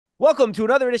Welcome to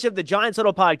another edition of the Giants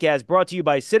Huddle podcast brought to you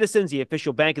by Citizens, the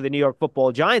official bank of the New York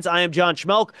Football Giants. I am John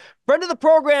Schmeelk, friend of the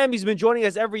program. He's been joining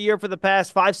us every year for the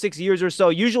past 5-6 years or so.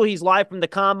 Usually he's live from the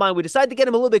combine. We decided to get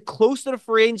him a little bit close to the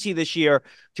free agency this year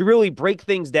to really break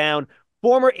things down.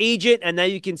 Former agent, and now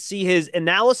you can see his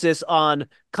analysis on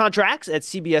contracts at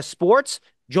CBS Sports,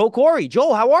 Joel Corry.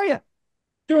 Joel, how are you?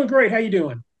 Doing great. How you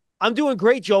doing? I'm doing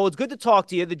great, Joel. It's good to talk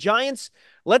to you. The Giants,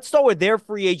 let's start with their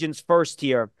free agents first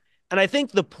here. And I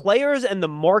think the players and the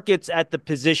markets at the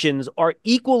positions are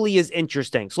equally as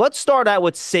interesting. So let's start out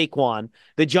with Saquon.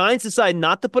 The Giants decide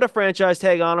not to put a franchise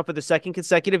tag on him for the second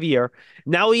consecutive year.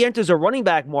 Now he enters a running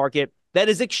back market that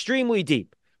is extremely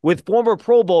deep with former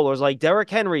Pro Bowlers like Derrick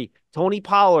Henry, Tony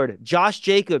Pollard, Josh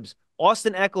Jacobs,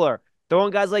 Austin Eckler,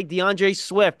 throwing guys like DeAndre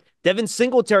Swift. Devin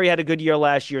Singletary had a good year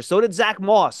last year. So did Zach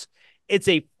Moss. It's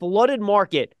a flooded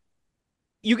market.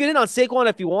 You get in on Saquon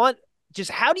if you want. Just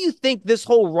how do you think this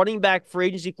whole running back free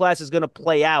agency class is going to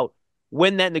play out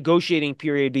when that negotiating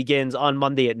period begins on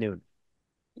Monday at noon?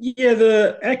 Yeah,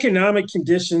 the economic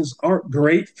conditions aren't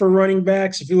great for running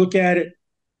backs. If you look at it,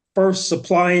 first,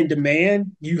 supply and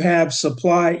demand, you have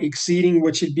supply exceeding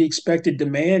what should be expected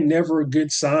demand, never a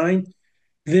good sign.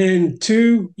 Then,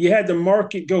 two, you had the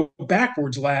market go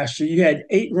backwards last year. You had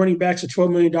eight running backs at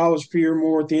 $12 million per year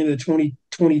more at the end of the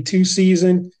 2022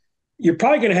 season. You're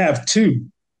probably going to have two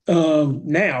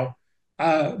now.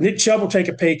 Nick Chubb will take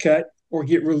a pay cut or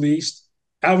get released.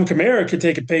 Alvin Kamara could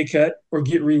take a pay cut or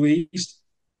get released.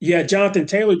 You had Jonathan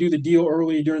Taylor do the deal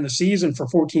early during the season for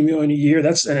 $14 million a year.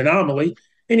 That's an anomaly.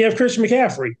 And you have Christian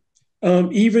McCaffrey.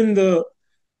 Even the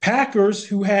Packers,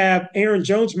 who have Aaron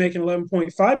Jones making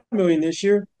 11.5 million this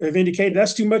year, have indicated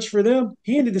that's too much for them.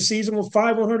 He ended the season with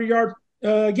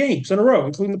 500-yard games in a row,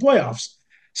 including the playoffs.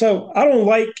 So I don't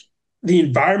like the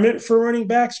environment for running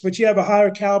backs, but you have a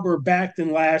higher caliber back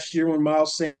than last year when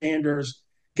Miles Sanders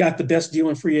got the best deal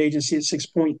in free agency at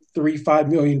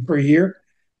 6.35 million per year.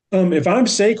 If I'm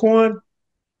Saquon,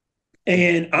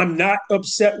 and I'm not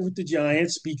upset with the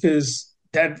Giants because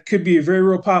that could be a very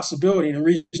real possibility. And the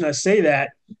reason I say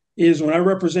that is when I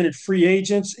represented free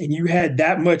agents and you had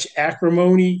that much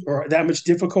acrimony or that much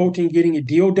difficulty in getting a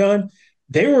deal done,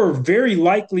 they were very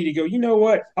likely to go, you know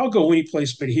what, I'll go any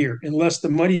place but here, unless the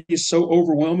money is so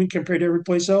overwhelming compared to every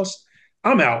place else.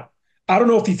 I'm out. I don't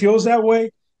know if he feels that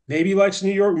way. Maybe he likes the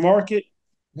New York market,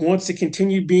 wants to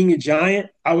continue being a Giant.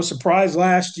 I was surprised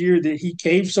last year that he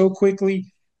caved so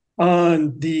quickly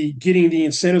on the getting the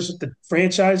incentives with the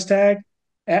franchise tag,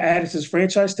 added his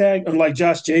franchise tag, unlike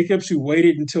Josh Jacobs, who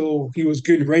waited until he was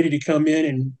good and ready to come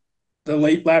in the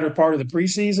latter part of the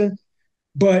preseason.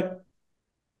 But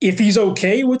if he's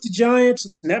okay with the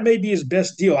Giants, that may be his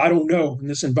best deal. I don't know in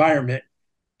this environment.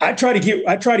 I try to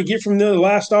get from the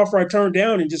last offer I turned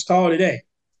down and just call it a day.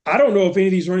 I don't know if any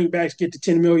of these running backs get to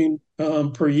 10 million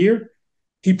per year.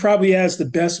 He probably has the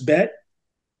best bet.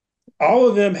 All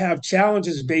of them have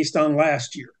challenges based on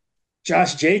last year.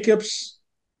 Josh Jacobs,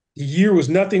 the year was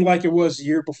nothing like it was the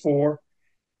year before.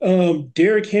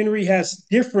 Derrick Henry has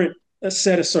different a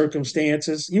set of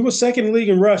circumstances. He was second in the league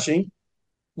in rushing,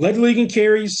 led the league in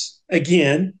carries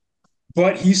again,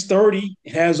 but he's 30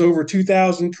 and has over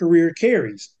 2,000 career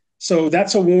carries. So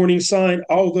that's a warning sign,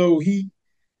 although he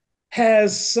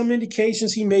has some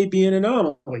indications he may be an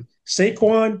anomaly.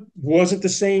 Saquon wasn't the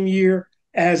same year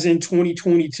as in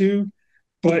 2022,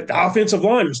 but the offensive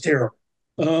line was terrible.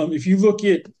 If you look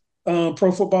at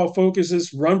Pro Football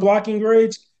Focus's run blocking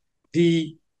grades,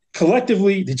 the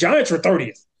collectively the Giants were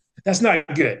 30th. That's not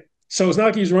good. So it's not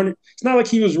like he's running. It's not like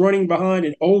he was running behind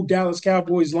an old Dallas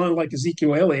Cowboys line like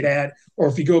Ezekiel Elliott had, or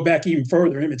if you go back even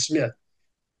further, Emmitt Smith.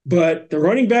 But the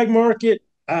running back market,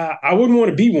 I wouldn't want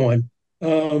to be one.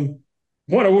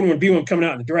 One, I wouldn't want to be one coming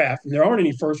out in the draft, and there aren't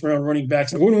any first round running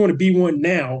backs. I wouldn't want to be one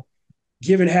now,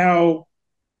 given how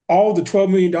all the $12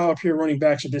 million per year running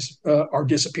backs are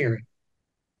disappearing.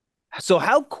 So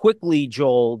how quickly,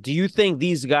 Joel, do you think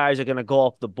these guys are going to go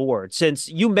off the board? Since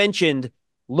you mentioned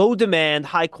low demand,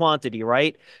 high quantity,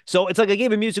 right? So it's like a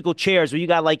game of musical chairs where you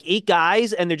got like eight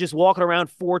guys and they're just walking around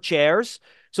four chairs.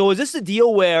 So is this a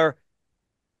deal where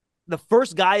the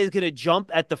first guy is going to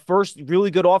jump at the first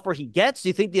really good offer he gets? Do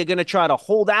you think they're going to try to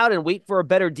hold out and wait for a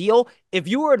better deal? If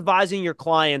you were advising your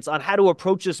clients on how to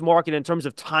approach this market in terms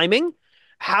of timing,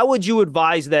 how would you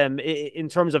advise them in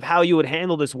terms of how you would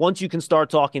handle this once you can start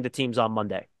talking to teams on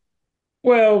Monday?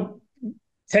 Well,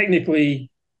 technically,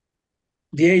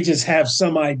 the agents have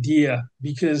some idea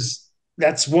because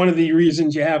that's one of the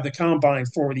reasons you have the combine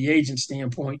for the agent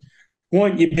standpoint.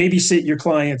 One, you babysit your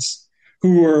clients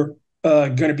who are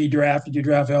going to be drafted, your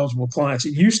draft eligible clients.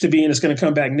 It used to be, and it's going to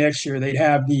come back next year, they'd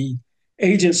have the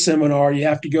agent seminar. You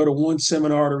have to go to one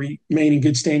seminar to remain in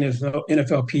good standing of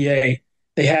NFLPA.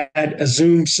 They had a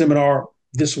Zoom seminar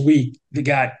this week that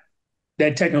got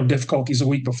that technical difficulties a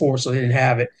week before, so they didn't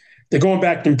have it. They're going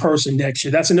back in person next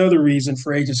year. That's another reason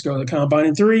for agents to go to the combine.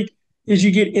 And three is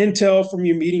you get intel from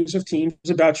your meetings with teams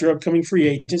about your upcoming free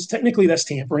agents. Technically, that's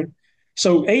tampering.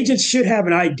 So agents should have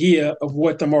an idea of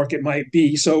what the market might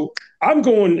be. So I'm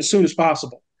going as soon as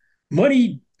possible.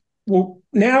 Money, well,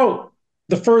 now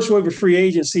the first wave of free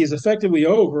agency is effectively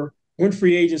over when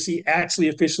free agency actually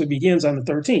officially begins on the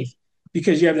 13th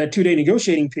because you have that 2 day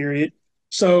negotiating period.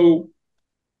 So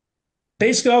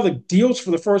basically all the deals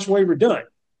for the first wave are done.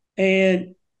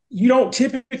 And you don't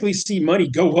typically see money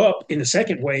go up in the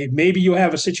second wave. Maybe you'll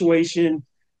have a situation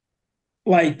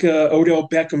like Odell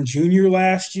Beckham Jr.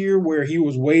 last year, where he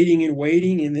was waiting and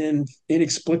waiting, and then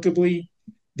inexplicably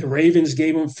the Ravens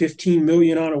gave him 15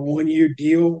 million on a 1 year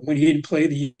deal when he didn't play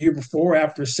the year before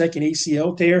after a second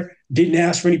ACL tear. Didn't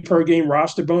ask for any per game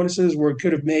roster bonuses, where it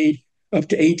could have made up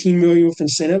to 18 million with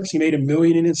incentives. He made a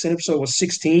million in incentives, so it was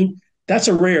 16. That's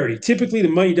a rarity. Typically, the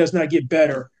money does not get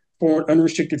better for an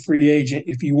unrestricted free agent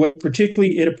if you wait,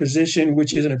 particularly at a position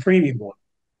which isn't a premium one.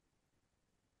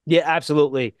 Yeah,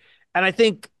 absolutely. And I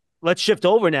think let's shift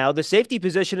over now. The safety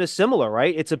position is similar,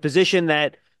 right? It's a position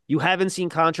that you haven't seen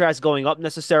contracts going up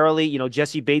necessarily.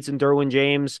 Jesse Bates and Derwin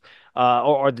James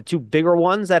are the two bigger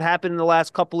ones that happened in the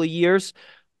last couple of years.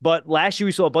 But last year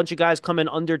we saw a bunch of guys come in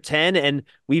under 10, and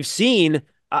we've seen,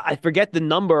 I forget the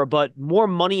number, but more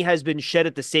money has been shed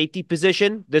at the safety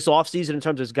position this offseason in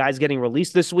terms of guys getting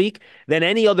released this week than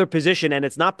any other position, and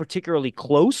it's not particularly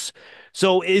close.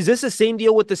 So is this the same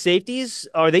deal with the safeties?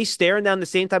 Are they staring down the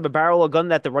same type of barrel of gun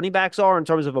that the running backs are in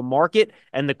terms of a market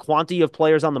and the quantity of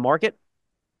players on the market?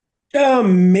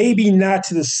 Maybe not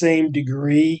to the same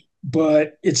degree,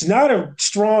 but it's not a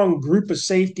strong group of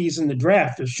safeties in the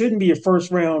draft. There shouldn't be a first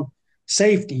round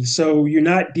safety. So you're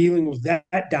not dealing with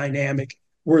that dynamic.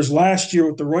 Whereas last year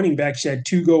with the running backs, you had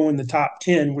two go in the top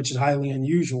 10, which is highly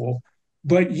unusual.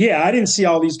 But yeah, I didn't see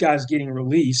all these guys getting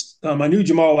released. I knew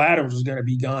Jamal Adams was going to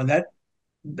be gone. That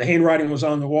the handwriting was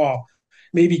on the wall.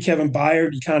 Maybe Kevin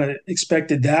Byard, you kind of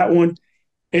expected that one.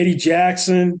 Eddie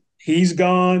Jackson, he's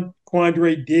gone.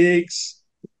 Quandre Diggs,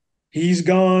 he's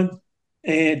gone.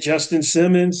 And Justin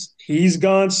Simmons, he's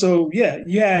gone. So yeah,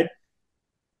 you had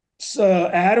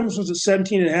Adams was at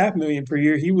 17.5 million per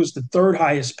year. He was the third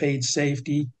highest paid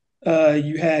safety.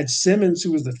 You had Simmons,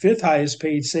 who was the fifth highest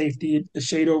paid safety, a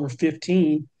shade over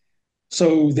 15.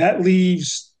 So that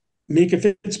leaves Mika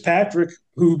Fitzpatrick,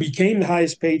 who became the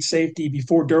highest paid safety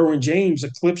before Derwin James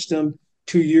eclipsed him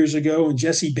 2 years ago, and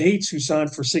Jesse Bates, who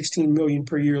signed for 16 million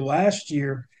per year last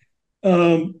year.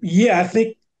 Yeah, I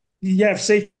think you have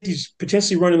safeties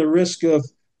potentially running the risk of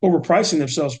overpricing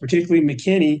themselves, particularly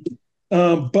McKinney.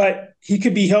 But he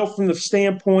could be helped from the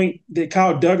standpoint that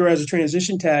Kyle Duggar has a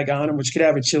transition tag on him, which could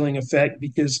have a chilling effect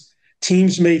because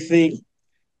teams may think,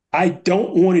 I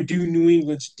don't want to do New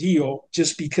England's deal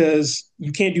just because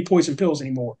you can't do poison pills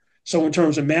anymore. So in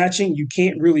terms of matching, you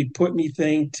can't really put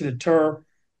anything to deter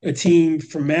a team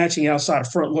from matching outside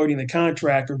of front loading the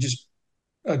contract or just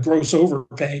a gross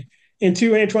overpay. And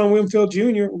two, Antoine Winfield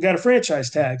Jr. got a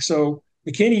franchise tag. So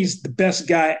McKinney's the best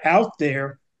guy out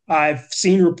there. I've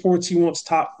seen reports he wants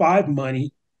top five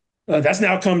money. That's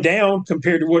now come down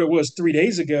compared to what it was 3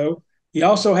 days ago. He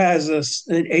also has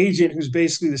an agent who's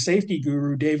basically the safety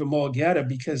guru, David Mulgeta,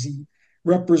 because he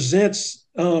represents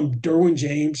Derwin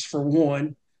James for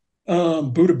one,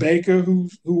 Buda Baker, who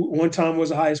one time was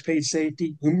the highest paid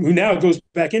safety, who now goes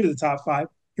back into the top five.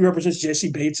 He represents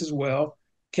Jesse Bates as well,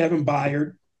 Kevin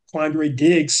Byard, Quandre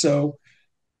Diggs. So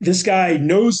this guy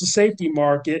knows the safety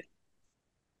market.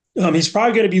 He's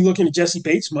probably going to be looking at Jesse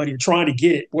Bates money or trying to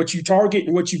get it. What you target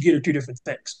and what you get are two different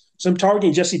things. So I'm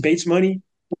targeting Jesse Bates money,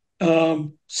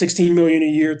 16 million a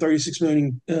year, 36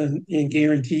 million in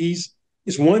guarantees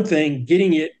is one thing.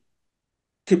 Getting it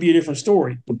could be a different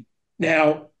story.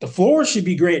 Now, the floor should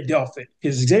be Grant Delpit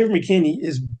because Xavier McKinney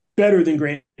is better than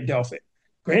Grant Delpit.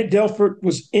 Grant Delpit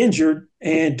was injured,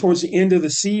 and towards the end of the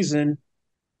season,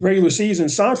 regular season,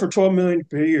 signed for 12 million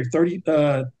per year.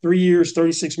 3 years,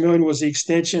 36 million was the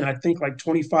extension. I think like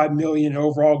 25 million in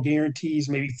overall guarantees,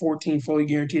 maybe 14 fully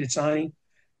guaranteed at signing.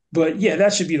 But yeah,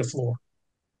 that should be the floor.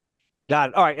 Got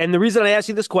it. All right. And the reason I asked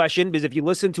you this question is if you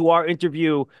listen to our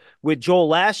interview with Joel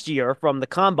last year from the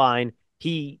Combine,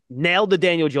 he nailed the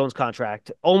Daniel Jones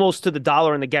contract almost to the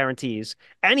dollar in the guarantees,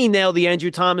 and he nailed the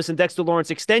Andrew Thomas and Dexter Lawrence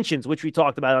extensions, which we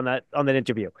talked about on that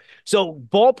interview. So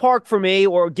ballpark for me,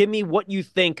 or give me what you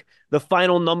think the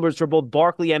final numbers for both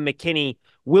Barkley and McKinney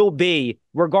will be,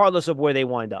 regardless of where they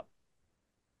wind up.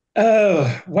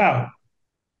 Wow.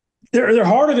 They're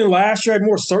harder than last year. I had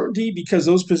more certainty because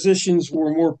those positions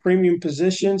were more premium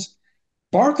positions.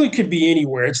 Barkley could be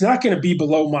anywhere. It's not going to be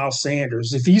below Miles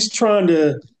Sanders. If he's trying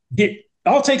to get,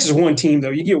 all it takes is one team, though.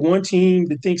 You get one team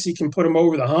that thinks he can put him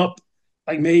over the hump,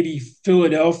 like maybe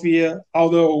Philadelphia,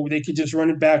 although they could just run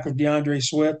it back with DeAndre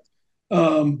Swift.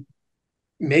 Um,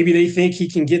 Maybe they think he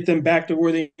can get them back to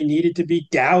where they needed to be.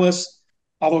 Dallas,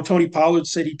 although Tony Pollard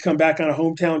said he'd come back on a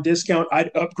hometown discount, I'd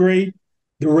upgrade.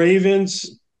 The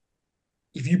Ravens,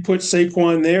 if you put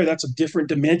Saquon there, that's a different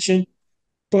dimension.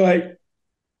 But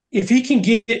if he can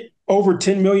get over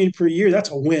 10 million per year, that's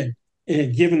a win.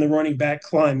 And given the running back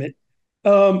climate,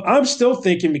 I'm still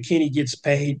thinking McKinney gets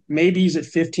paid. Maybe he's at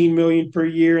 15 million per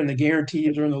year, and the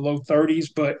guarantees are in the low 30s.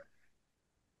 But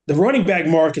the running back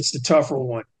market's the tougher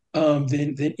one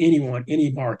than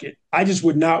any market. I just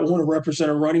would not want to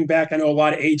represent a running back. I know a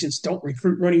lot of agents don't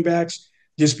recruit running backs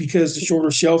just because the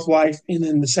shorter shelf life and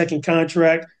then the second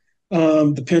contract,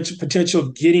 the potential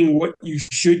of getting what you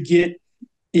should get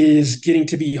is getting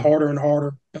to be harder and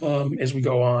harder as we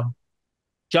go on.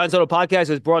 Giants Huddle Podcast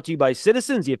is brought to you by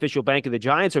Citizens, the official bank of the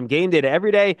Giants. From game day to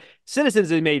every day, Citizens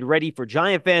is made ready for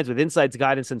Giant fans with insights,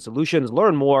 guidance, and solutions.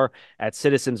 Learn more at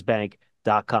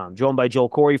citizensbank.com. Joined by Joel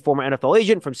Corry, former NFL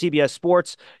agent from CBS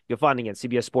Sports. You'll find him at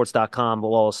cbssports.com.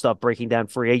 All the stuff breaking down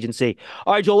free agency.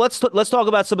 All right, Joel, let's talk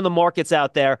about some of the markets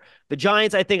out there. The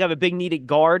Giants, I think, have a big needed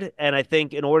guard, and I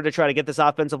think in order to try to get this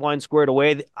offensive line squared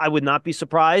away, I would not be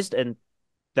surprised and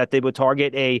that they would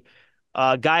target a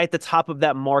guy at the top of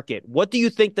that market. What do you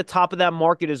think the top of that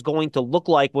market is going to look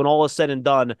like when all is said and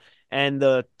done and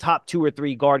the top 2 or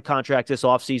 3 guard contracts this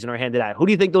offseason are handed out? Who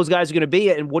do you think those guys are going to be,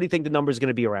 and what do you think the number is going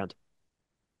to be around?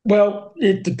 Well,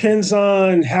 it depends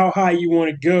on how high you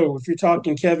want to go. If you're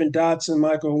talking Kevin Dotson,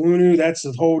 Michael Unu, that's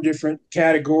a whole different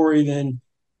category than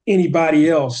anybody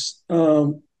else.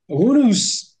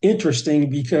 Unu's interesting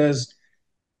because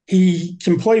he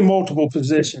can play multiple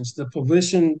positions. The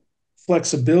position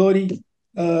flexibility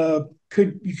you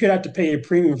could have to pay a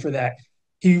premium for that.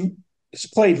 He has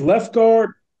played left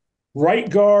guard, right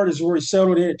guard is where he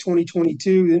settled in at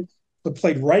 2022. But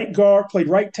played right guard, played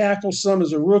right tackle some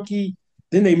as a rookie.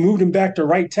 Then they moved him back to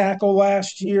right tackle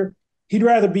last year. He'd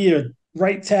rather be a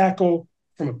right tackle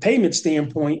from a payment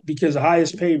standpoint because the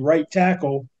highest paid right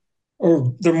tackle,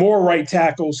 or there are more right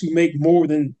tackles who make more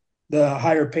than the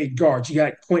higher paid guards. You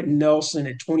got Quentin Nelson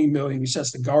at 20 million, who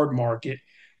sets the guard market,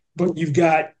 but you've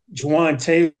got Juwan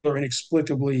Taylor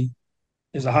inexplicably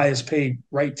is the highest paid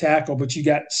right tackle, but you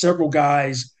got several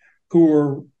guys who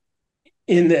are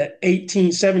in the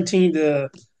 18, 17 to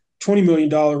 $20 million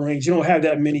range. You don't have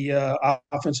that many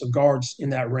offensive guards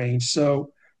in that range.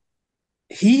 So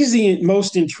he's the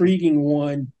most intriguing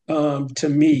one to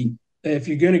me. If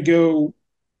you're going to go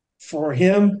for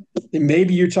him, then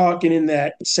maybe you're talking in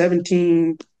that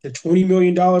 17 to $20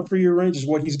 million per year range is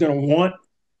what he's going to want.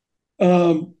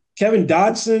 Kevin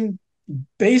Dotson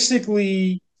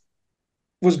basically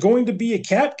was going to be a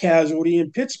cap casualty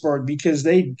in Pittsburgh because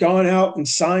they'd gone out and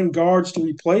signed guards to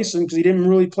replace him because he didn't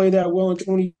really play that well in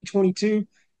 2022.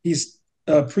 He's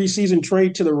a preseason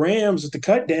trade to the Rams at the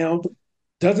cut down.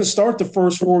 Doesn't start the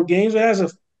first 4 games. It has an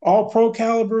all-pro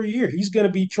caliber year. He's going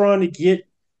to be trying to get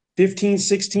 15,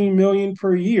 16 million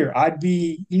per year.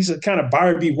 He's a kind of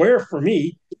buyer beware for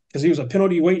me because he was a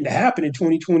penalty waiting to happen in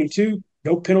 2022.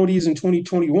 No penalties in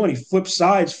 2021. He flipped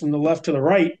sides from the left to the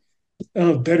right.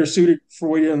 Better suited for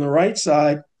weighted on the right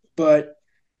side. But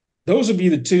those would be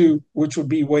the two, which would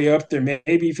be way up there.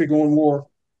 Maybe if you're going more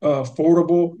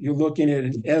affordable, you're looking at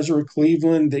an Ezra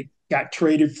Cleveland that got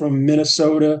traded from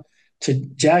Minnesota to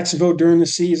Jacksonville during the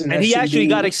season. And he actually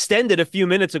got extended a few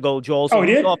minutes ago, Joel. So he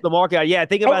he's did? off the market. Yeah, I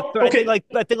think about okay.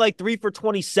 I think like 3 for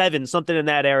 27, something in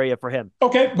that area for him.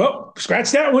 Okay, well,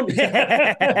 scratch that one.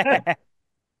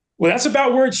 Well, that's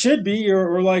about where it should be,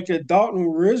 or like a Dalton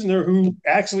Risner who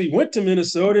actually went to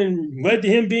Minnesota and led to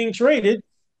him being traded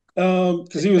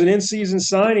because he was an in-season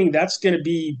signing. That's going to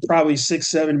be probably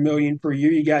 6-7 million per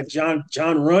year. You got John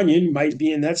Runyon might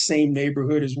be in that same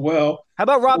neighborhood as well. How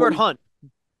about Robert Hunt?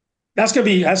 That's going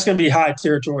to be high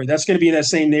territory. That's going to be in that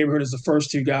same neighborhood as the first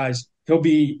 2 guys. He'll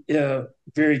be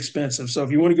very expensive. So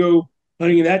if you want to go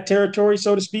hunting in that territory,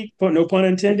 so to speak, no pun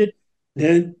intended,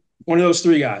 then one of those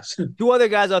 3 guys. 2 other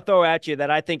guys I'll throw at you that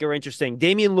I think are interesting.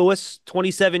 Damian Lewis,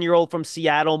 27-year-old from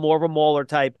Seattle, more of a mauler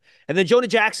type. And then Jonah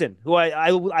Jackson, who I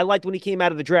liked when he came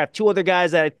out of the draft. 2 other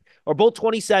guys that are both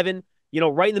 27,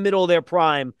 right in the middle of their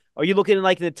prime. Are you looking in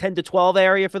like the 10 to 12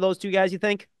 area for those 2 guys, you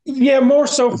think? Yeah, more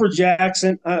so for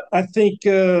Jackson. I think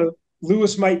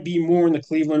Lewis might be more in the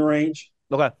Cleveland range.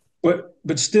 Okay.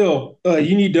 But still,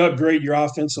 you need to upgrade your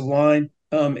offensive line.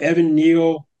 Evan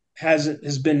Neal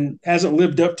hasn't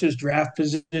lived up to his draft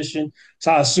position.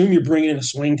 So I assume you're bringing in a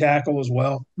swing tackle as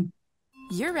well.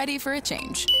 You're ready for a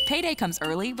change. Payday comes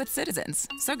early with Citizens,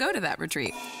 so go to that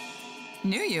retreat.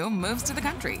 New You moves to the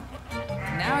country.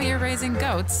 Now you're raising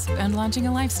goats and launching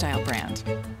a lifestyle brand.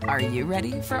 Are you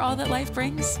ready for all that life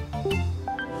brings?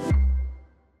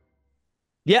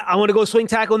 Yeah, I want to go swing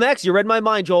tackle next. You read my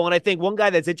mind, Joel. And I think one guy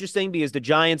that's interesting because the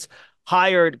Giants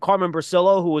hired Carmen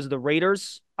Brasillo, who was the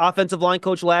Raiders offensive line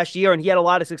coach last year, and he had a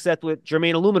lot of success with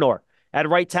Jermaine Illuminor at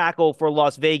right tackle for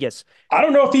Las Vegas. I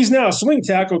don't know if he's now a swing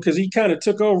tackle because he kind of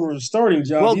took over his starting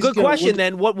job. Well, good question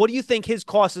then. What do you think his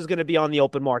cost is going to be on the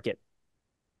open market?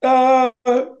 Uh,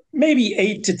 Maybe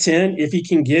 8 to 10 if he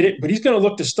can get it, but he's going to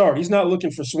look to start. He's not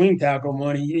looking for swing tackle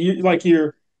money. Like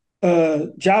your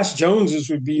Josh Joneses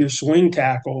would be your swing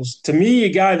tackles. To me, a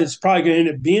guy that's probably going to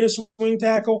end up being a swing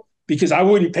tackle because I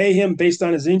wouldn't pay him based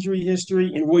on his injury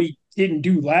history and what he didn't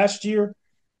do last year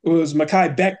was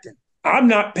Mekhi Becton. I'm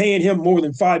not paying him more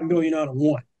than $5 million on a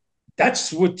one.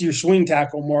 That's what your swing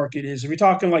tackle market is. If you're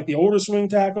talking like the older swing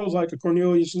tackles, like a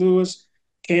Cornelius Lewis,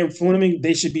 Cam Fleming,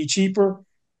 they should be cheaper.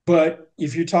 But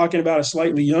if you're talking about a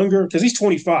slightly younger, because he's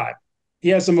 25, he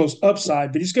has the most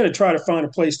upside, but he's going to try to find a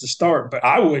place to start. But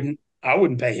I wouldn't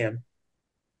pay him.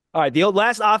 All right, the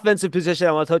last offensive position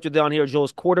I want to touch with on here, Joel,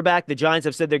 is quarterback. The Giants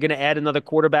have said they're going to add another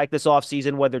quarterback this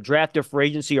offseason, whether draft or free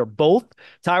agency or both.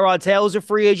 Tyrod Taylor's a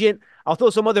free agent. I'll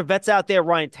throw some other vets out there,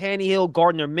 Ryan Tannehill,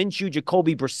 Gardner Minshew,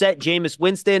 Jacoby Brissett, Jameis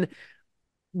Winston.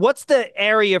 What's the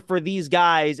area for these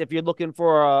guys if you're looking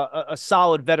for a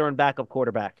solid veteran backup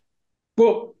quarterback?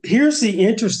 Well, here's the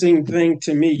interesting thing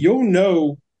to me. You'll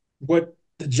know what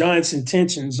the Giants'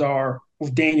 intentions are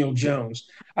with Daniel Jones.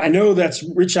 I know that's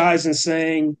Rich Eisen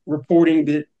saying, reporting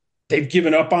that they've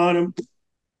given up on him.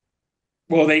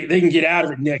 Well, they can get out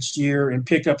of it next year and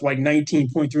pick up like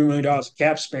 $19.3 million of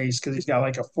cap space because he's got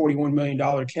like a $41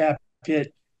 million cap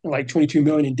hit and like $22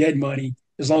 million in dead money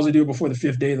as long as they do it before the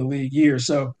fifth day of the league year.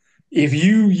 So if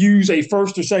you use a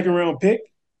first or second round pick,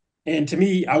 and to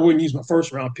me, I wouldn't use my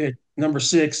first round pick. Number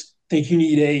 6, I think you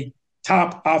need a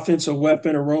top offensive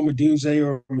weapon, a Roma Dunze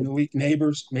or Malik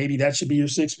Neighbors. Maybe that should be your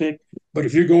 6th pick. But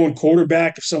if you're going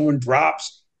quarterback, if someone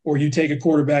drops or you take a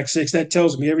quarterback 6, that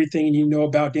tells me everything you know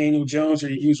about Daniel Jones, or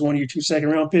you use one of your 2 second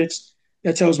round picks.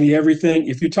 That tells me everything.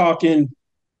 If you're talking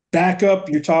backup,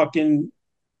 you're talking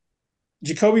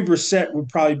Jacoby Brissett would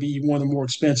probably be one of the more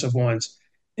expensive ones.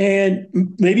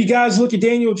 And maybe guys look at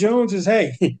Daniel Jones as,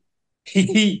 hey,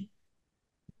 he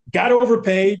got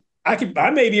overpaid. I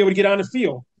may be able to get on the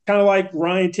field, kind of like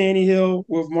Ryan Tannehill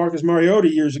with Marcus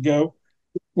Mariota years ago,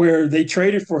 where they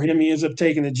traded for him. He ends up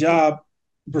taking the job.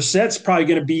 Brissett's probably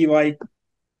going to be like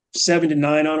 7 to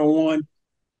 9 on a one.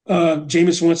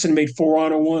 Jameis Winston made 4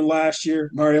 on a one last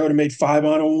year. Mariota made 5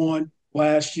 on a one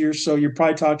last year. So you're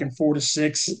probably talking 4 to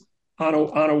 6 on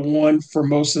a one for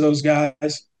most of those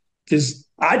guys. Because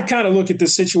I'd kind of look at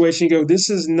this situation and go,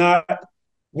 this is not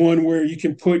one where you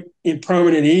can put in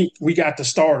permanent ink, we got the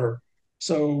starter.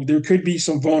 So there could be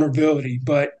some vulnerability,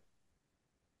 but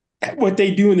what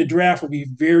they do in the draft will be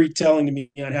very telling to me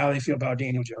on how they feel about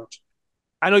Daniel Jones.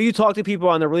 I know you talk to people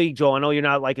on the league, Joel. I know you're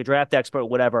not like a draft expert or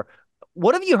whatever.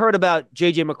 What have you heard about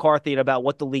J.J. McCarthy and about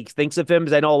what the league thinks of him?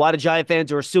 Because I know a lot of Giant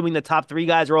fans are assuming the top 3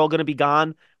 guys are all going to be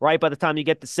gone, right, by the time you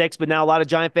get to 6. But now a lot of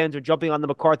Giant fans are jumping on the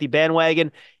McCarthy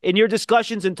bandwagon. In your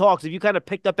discussions and talks, have you kind of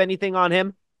picked up anything on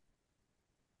him?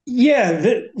 Yeah,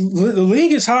 the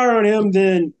league is higher on him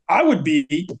than I would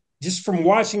be just from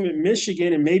watching him at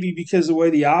Michigan, and maybe because of the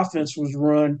way the offense was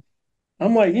run.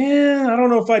 I'm like, yeah, I don't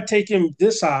know if I'd take him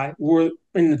this high. We're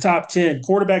in the top 10.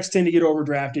 Quarterbacks tend to get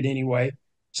overdrafted anyway.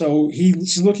 So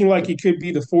he's looking like he could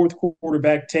be the 4th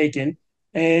quarterback taken,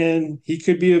 and he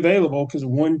could be available because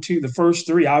 1, 2, the first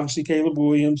 3, obviously Caleb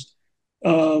Williams,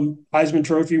 Heisman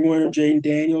Trophy winner Jaden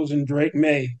Daniels, and Drake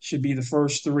May should be the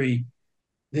first 3.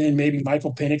 Then maybe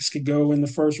Michael Penix could go in the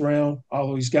first round,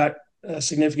 although he's got a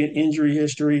significant injury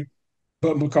history.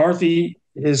 But McCarthy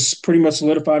has pretty much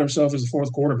solidified himself as the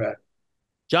 4th quarterback.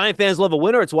 Giant fans love a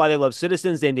winner. It's why they love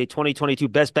Citizens, named a 2022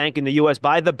 Best Bank in the U.S.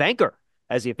 by The Banker.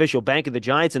 As the official bank of the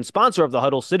Giants and sponsor of the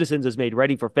Huddle, Citizens is made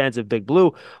ready for fans of Big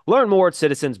Blue. Learn more at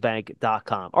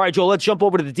citizensbank.com. All right, Joel, let's jump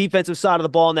over to the defensive side of the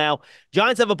ball now.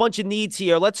 Giants have a bunch of needs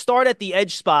here. Let's start at the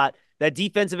edge spot, that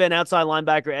defensive end, outside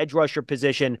linebacker, edge rusher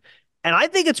position. And I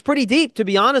think it's pretty deep, to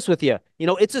be honest with you. You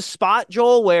know, it's a spot,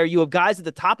 Joel, where you have guys at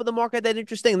the top of the market that are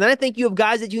interesting. And then I think you have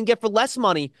guys that you can get for less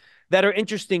money that are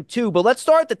interesting too. But let's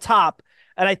start at the top.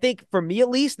 And I think for me, at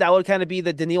least, that would kind of be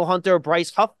the Danielle Hunter,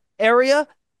 Bryce Huff area.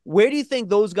 Where do you think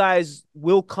those guys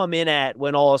will come in at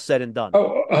when all is said and done?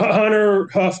 Oh, Hunter,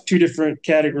 Huff, two different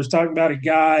categories. Talking about a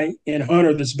guy in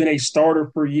Hunter that's been a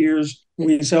starter for years when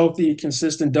he's healthy,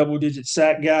 consistent double-digit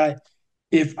sack guy.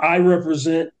 If I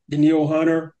represent Daniil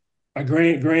Hunter,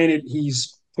 granted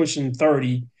he's pushing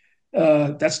 30,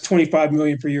 that's 25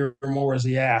 million per year or more as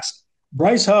the ask.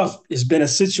 Bryce Huff has been a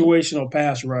situational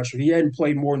pass rusher. He hadn't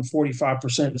played more than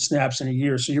 45% of the snaps in a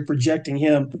year, so you're projecting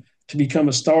him to become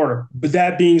a starter. But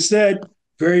that being said,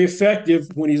 very effective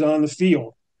when he's on the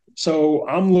field. So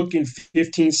I'm looking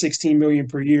 15, 16 million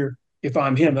per year if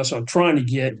I'm him. That's what I'm trying to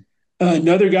get.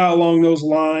 Another guy along those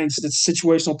lines that's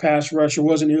situational pass rusher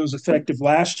wasn't as effective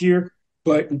last year,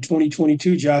 but in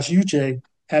 2022, Josh Uche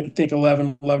had, I think,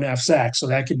 11 and a half sacks. So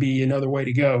that could be another way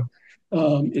to go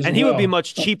as And he would be well.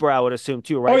 much cheaper, I would assume,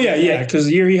 too, Oh, right? yeah, yeah. Because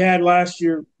the year he had last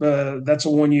year, that's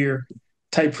a 1 year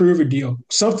type prove it deal.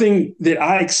 Something that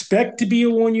I expect to be a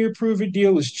 1 year prove it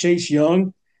deal is Chase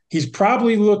Young. He's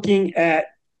probably looking at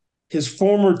his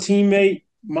former teammate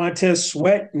Montez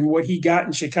Sweat and what he got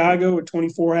in Chicago at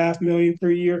 24.5 million per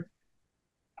year.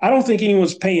 I don't think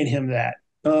anyone's paying him that.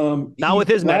 Not with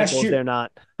He his last medicals, year, they're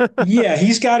not. yeah,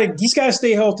 he's got to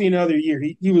stay healthy another year.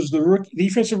 He was the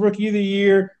defensive rookie of the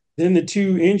year. Then the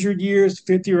two injured years,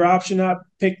 fifth year option I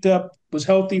picked up, was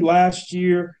healthy last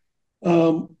year.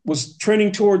 Was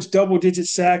trending towards double digit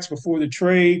sacks before the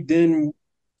trade. Then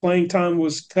playing time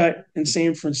was cut in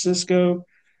San Francisco.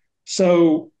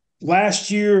 So last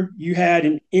year you had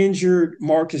an injured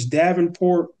Marcus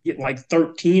Davenport get like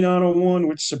 13 on a one,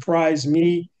 which surprised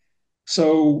me.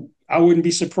 So I wouldn't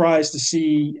be surprised to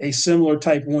see a similar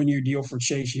type 1 year deal for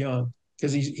Chase Young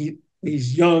because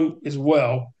he's young as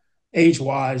well, age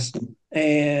wise,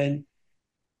 and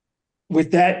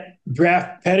with that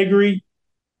draft pedigree,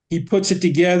 he puts it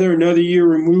together. Another year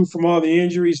removed from all the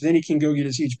injuries, then he can go get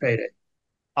his huge payday.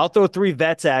 I'll throw three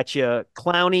vets at you: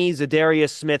 Clowney, Zadarius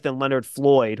Smith, and Leonard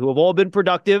Floyd, who have all been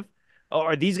productive.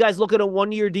 Are these guys looking at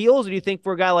 1 year deals, or do you think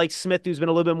for a guy like Smith, who's been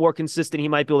a little bit more consistent, he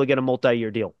might be able to get a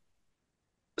multi-year deal?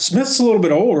 Smith's a little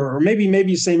bit older, or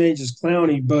maybe same age as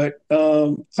Clowney, but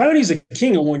Clowney's a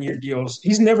king of 1 year deals.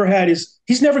 He's never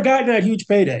gotten that huge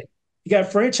payday. He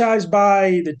got franchised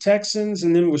by the Texans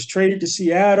and then was traded to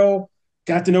Seattle.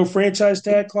 Got the no franchise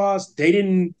tag clause. They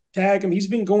didn't tag him. He's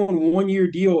been going 1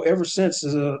 year deal ever since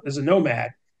as a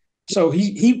nomad. So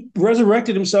he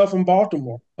resurrected himself in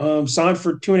Baltimore. Signed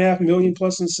for 2.5 million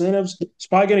plus incentives. He's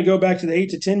probably going to go back to the 8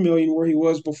 to 10 million where he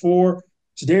was before.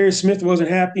 Darius Smith wasn't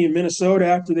happy in Minnesota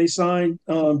after they signed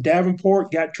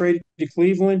Davenport, got traded to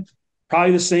Cleveland.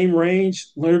 Probably the same range.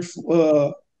 Leonard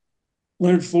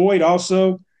Floyd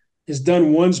also has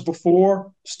done ones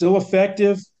before, still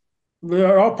effective.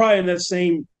 They're all probably in that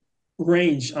same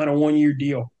range on a 1 year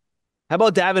deal. How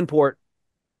about Davenport?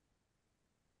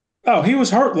 Oh, he was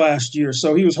hurt last year,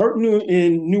 so he was hurt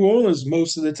in New Orleans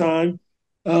most of the time.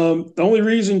 The only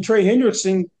reason Trey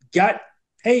Hendrickson got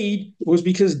paid was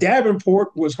because Davenport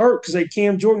was hurt because they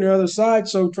Cam Jordan on the other side.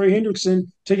 So Trey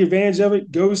Hendrickson took advantage of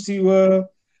it, goes to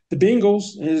the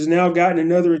Bengals, and has now gotten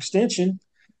another extension.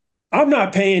 I'm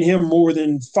not paying him more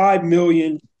than 5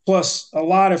 million plus a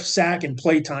lot of sack and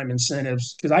playtime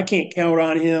incentives because I can't count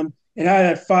on him. And out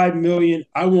of that 5 million,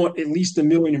 I want at least a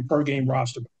million in per game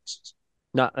roster bonuses.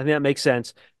 No, I think that makes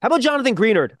sense. How about Jonathan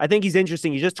Greenard? I think he's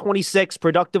interesting. He's just 26,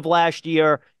 productive last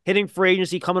year, hitting free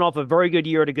agency, coming off a very good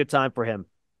year at a good time for him.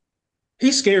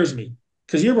 He scares me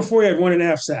because year before he had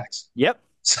 1.5 sacks. Yep.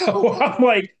 So I'm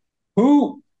like,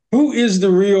 who is the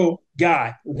real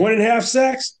guy? 1.5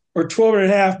 sacks or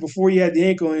 12.5 before he had the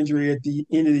ankle injury at the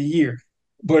end of the year?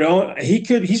 But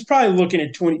he's probably looking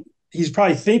at 20. He's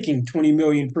probably thinking 20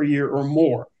 million per year or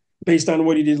more based on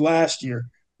what he did last year.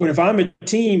 But if I'm a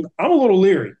team, I'm a little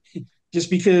leery just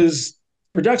because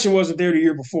production wasn't there the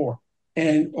year before.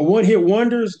 And a one hit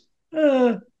wonders,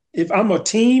 if I'm a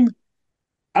team,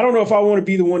 I don't know if I want to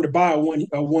be the one to buy a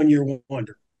 1 year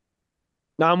wonder.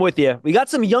 No, I'm with you. We got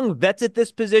some young vets at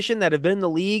this position that have been in the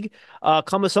league.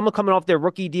 Some coming off their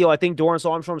rookie deal. I think Dorrance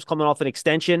Armstrong's coming off an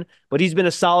extension, but he's been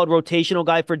a solid rotational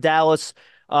guy for Dallas.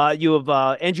 You have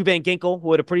Andrew Van Ginkel,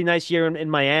 who had a pretty nice year in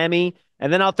Miami.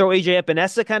 And then I'll throw AJ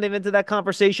Epinesa kind of into that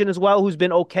conversation as well, who's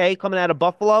been okay coming out of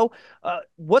Buffalo.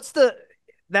 What's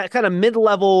that kind of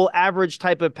mid-level average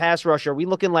type of pass rusher? Are we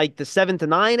looking like the 7 to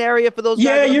 9 area for those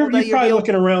Yeah, guys? you're probably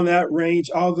looking around that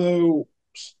range, although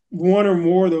one or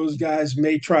more of those guys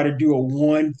may try to do a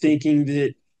one, thinking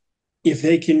that if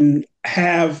they can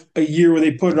have a year where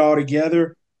they put it all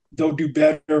together, they'll do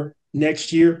better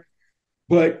next year.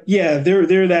 But yeah,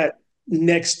 they're that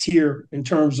next tier in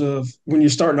terms of when you're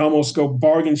starting to almost go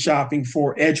bargain shopping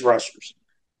for edge rushers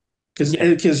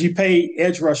because you pay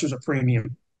edge rushers a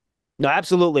premium. No,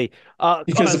 absolutely.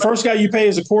 Because the first guy you pay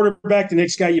is a quarterback, the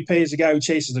next guy you pay is the guy who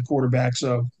chases the quarterback.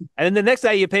 So, and then the next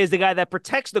guy you pay is the guy that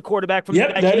protects the quarterback from the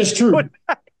yep, guy that is chasing the true.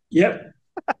 quarterback. Yep.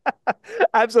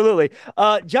 Absolutely.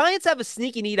 Giants have a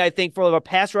sneaky need, I think, for a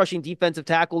pass rushing defensive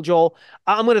tackle, Joel.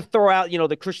 I'm going to throw out,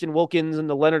 the Christian Wilkins and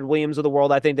the Leonard Williams of the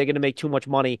world. I think they're going to make too much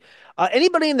money.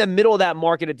 Anybody in the middle of that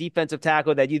market, a defensive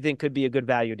tackle that you think could be a good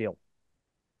value deal?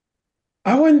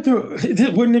 I wouldn't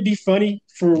wouldn't it be funny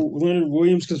for Leonard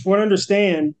Williams? Because what I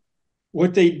understand,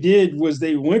 what they did was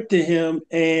they went to him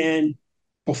and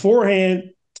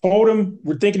beforehand told him,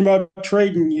 we're thinking about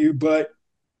trading you, but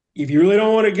if you really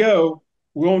don't want to go,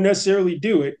 we won't necessarily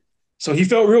do it. So he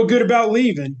felt real good about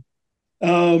leaving.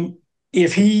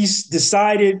 If he's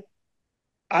decided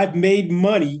I've made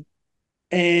money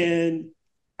and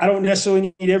I don't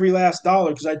necessarily need every last dollar,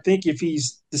 because I think if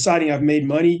he's deciding I've made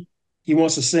money, he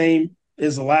wants the same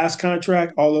as the last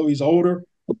contract, although he's older.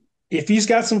 If he's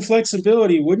got some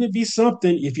flexibility, wouldn't it be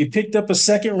something if you picked up a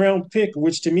second round pick,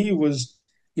 which to me was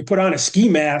you put on a ski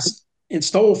mask and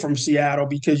stole from Seattle,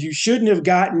 because you shouldn't have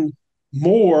gotten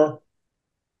more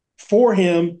for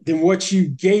him than what you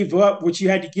gave up, what you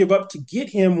had to give up to get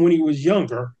him when he was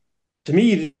younger. To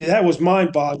me, that was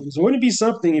mind boggling. So wouldn't it be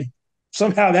something if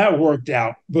somehow that worked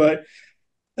out? But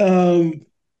I'm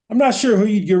not sure who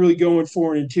you'd really going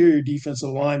for an interior defensive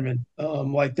lineman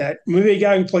like that. Maybe a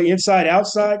guy who can play inside,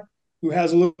 outside, who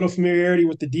has a little familiarity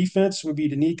with the defense would be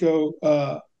Danico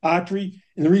Autry.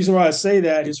 And the reason why I say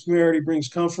that is familiarity brings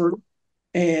comfort.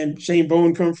 And Shane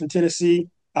Bowen comes from Tennessee.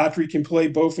 Autry can play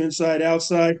both inside,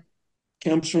 outside.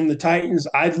 Comes from the Titans.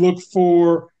 I'd look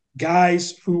for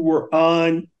guys who were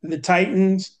on the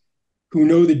Titans who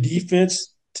know the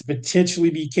defense to potentially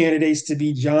be candidates to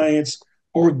be Giants,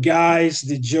 or guys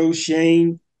that Joe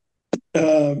Shane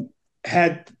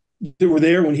had that were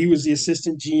there when he was the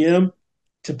assistant GM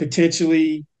to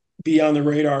potentially be on the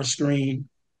radar screen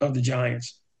of the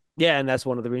Giants. Yeah, and that's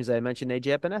one of the reasons I mentioned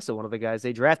AJ Epinesa, one of the guys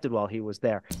they drafted while he was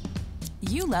there.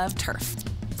 You love turf.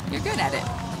 You're good at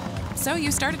it. So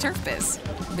you start a turf biz.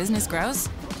 Business grows,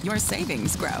 your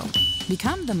savings grow.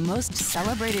 Become the most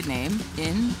celebrated name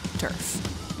in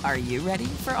turf. Are you ready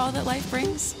for all that life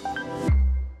brings?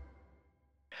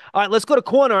 All right, let's go to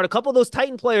corner. And a couple of those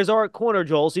Titan players are at corner,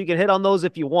 Joel, so you can hit on those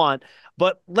if you want.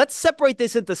 But let's separate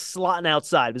this into slot and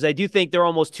outside, because I do think they're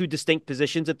almost two distinct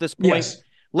positions at this point. Yes.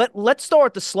 Let's start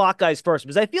with the slot guys first,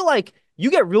 because I feel like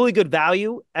you get really good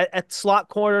value at slot,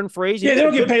 corner, and phrase. Yeah, they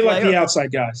don't get paid like the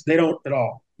outside guys. They don't at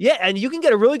all. Yeah, and you can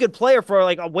get a really good player for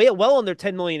like well under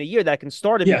 $10 million a year that can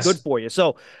start and be good for you.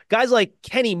 So guys like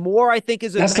Kenny Moore, I think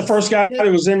that's the first guy that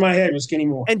was in my head was Kenny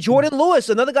Moore. And Jordan Lewis,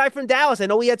 another guy from Dallas. I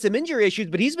know he had some injury issues,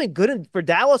 but he's been good for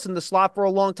Dallas in the slot for a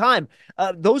long time.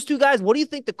 Those two guys, what do you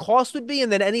think the cost would be?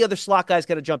 And then any other slot guys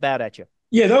got to jump out at you?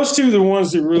 Yeah, those two are the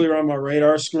ones that really are on my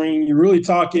radar screen. You're really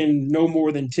talking no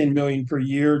more than $10 million per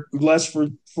year, less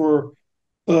for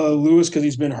Lewis because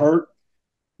he's been hurt.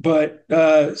 But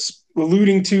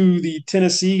alluding to the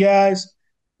Tennessee guys,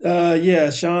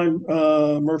 Sean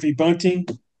Murphy Bunting,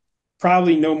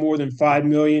 probably no more than $5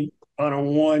 million on a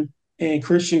one, and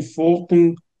Christian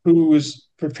Fulton, who was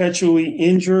perpetually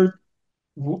injured,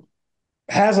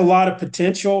 has a lot of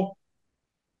potential.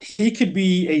 He could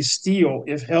be a steal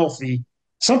if healthy.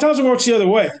 Sometimes it works the other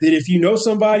way, that if you know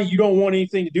somebody, you don't want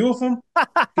anything to do with them.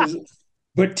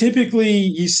 But typically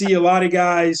you see a lot of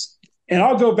guys, and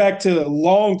I'll go back to a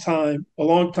long time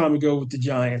ago with the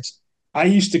Giants. I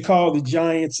used to call the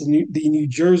Giants the New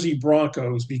Jersey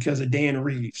Broncos because of Dan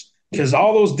Reeves, because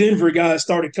all those Denver guys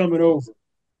started coming over.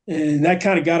 And that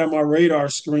kind of got on my radar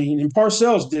screen. And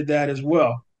Parcells did that as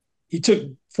well. He took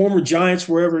former Giants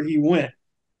wherever he went.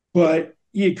 But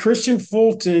yeah, Christian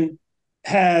Fulton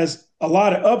has a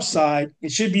lot of upside.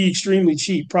 It should be extremely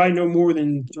cheap, probably no more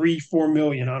than $3-4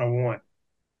 million on a one.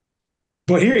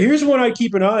 But here's one I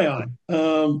keep an eye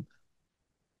on.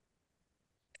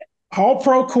 All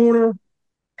Pro corner,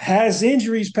 has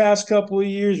injuries past couple of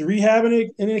years,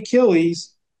 rehabbing an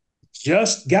Achilles,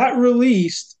 just got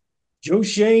released. Joe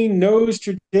Shane knows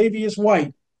Tre'Davious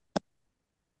White.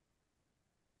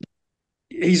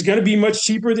 He's going to be much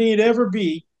cheaper than he'd ever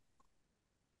be.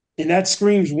 And that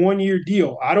screams 1-year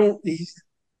deal. He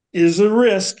is a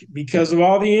risk because of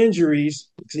all the injuries.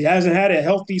 He hasn't had a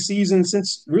healthy season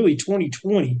since really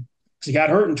 2020. He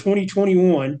got hurt in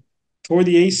 2021, tore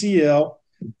the ACL,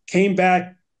 came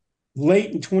back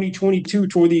late in 2022,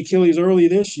 tore the Achilles early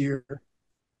this year.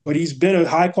 But he's been a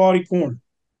high-quality corner.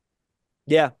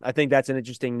 Yeah, I think that's an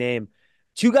interesting name.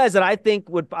 Two guys that I think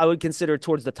I would consider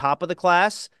towards the top of the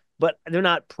class, but they're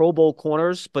not Pro Bowl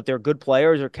corners, but they're good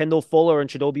players, are Kendall Fuller and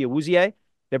Chidobe Awuzie.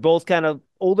 They're both kind of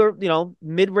older,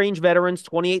 mid-range veterans,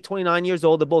 28, 29 years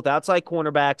old. They're both outside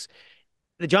cornerbacks.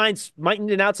 The Giants might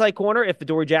need an outside corner if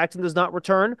Adoree Jackson does not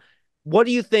return. What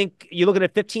do you think? You're looking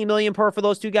at 15 million per for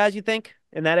those two guys, you think,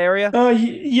 in that area?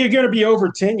 You're going to be over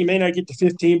 10. You may not get to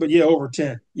 15, but yeah, over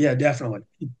 10. Yeah, definitely.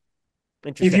 If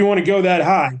Interesting. you want to go that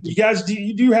high,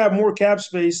 you do have more cap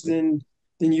space than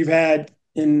you've had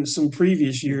in some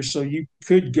previous years. So you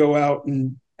could go out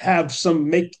and have some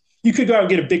make. You could go out and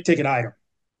get a big ticket item.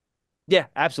 Yeah,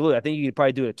 absolutely. I think you could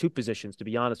probably do it at two positions, to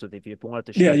be honest with you, if you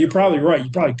wanted to Yeah, shrink you're it a little probably bit. right. You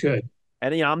probably could.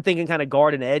 And I'm thinking kind of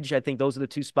guard and edge. I think those are the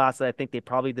two spots that I think they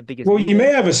probably the biggest Well, need you may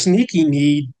in. have a sneaky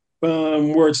need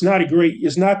where it's not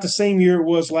the same year it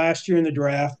was last year in the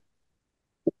draft,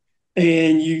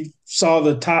 and you saw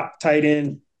the top tight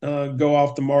end go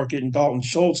off the market in Dalton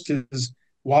Schultz because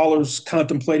Waller's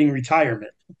contemplating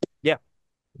retirement. Yeah.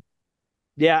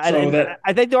 Yeah, and, So and that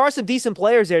I think there are some decent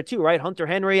players there too, right? Hunter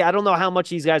Henry. I don't know how much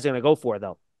these guys are going to go for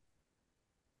though.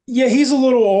 Yeah, he's a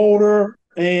little older,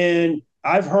 and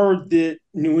I've heard that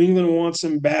New England wants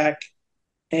him back.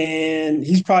 And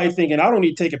he's probably thinking, I don't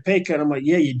need to take a pay cut. I'm like,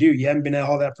 yeah, you do. You haven't been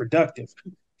all that productive.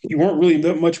 You weren't really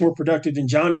much more productive than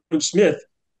John Smith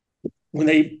when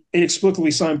they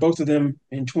inexplicably signed both of them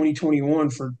in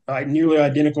 2021 for nearly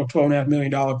identical $12.5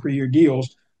 million per year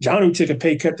deals. John took a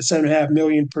pay cut to $7.5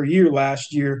 million per year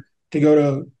last year to go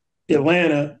to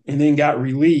Atlanta and then got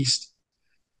released.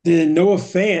 Then Noah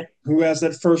Fant, who has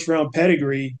that first round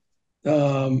pedigree,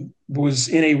 was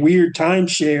in a weird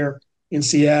timeshare in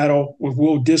Seattle with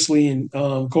Will Dissly and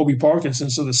Kobe Parkinson.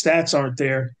 So the stats aren't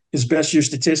there. His best year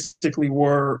statistically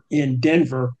were in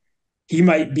Denver. He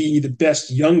might be the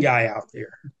best young guy out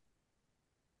there.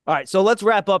 All right, so let's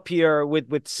wrap up here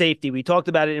with safety. We talked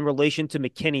about it in relation to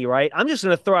McKinney, right? I'm just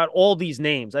going to throw out all these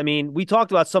names. I mean, we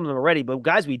talked about some of them already, but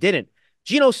guys, we didn't.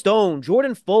 Geno Stone,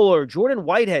 Jordan Fuller, Jordan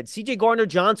Whitehead, CJ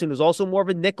Gardner-Johnson, who's also more of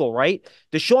a nickel, right?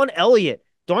 Deshaun Elliott,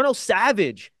 Darnell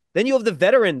Savage. Then you have the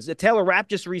veterans. Taylor Rapp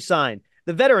just re-signed.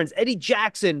 The veterans, Eddie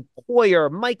Jackson, Poyer,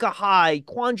 Micah Hyde,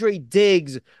 Quandre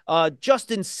Diggs,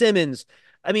 Justin Simmons.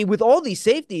 I mean, with all these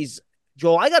safeties,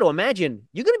 Joel, I got to imagine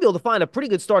you're going to be able to find a pretty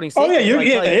good starting Oh safety.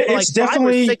 yeah, it's like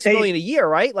definitely 5 or 6 million a year,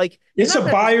 right? Like it's a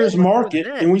buyer's market,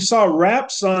 and we saw Rapp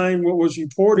sign what was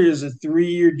reported as a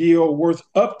 3-year deal worth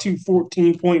up to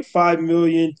 14.5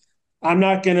 million. I'm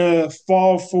not going to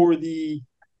fall for the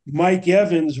Mike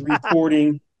Evans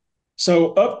reporting.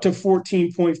 So up to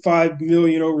 14.5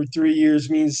 million over 3 years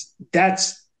means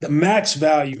that's the max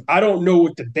value. I don't know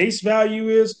what the base value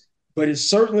is, but it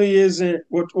certainly isn't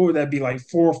what would that be like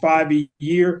 4 or 5 a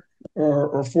year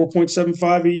or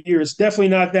 4.75 a year. It's definitely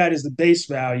not that as the base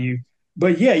value.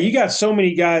 But yeah, you got so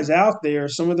many guys out there,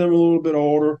 some of them a little bit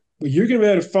older, but you're gonna be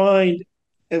able to find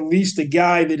at least a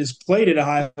guy that has played at a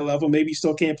high level, maybe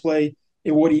still can't play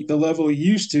at the level he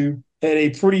used to at a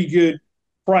pretty good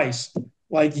price.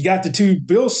 Like you got the two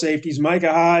Bill safeties,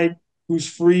 Micah Hyde, who's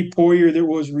free, Poyer that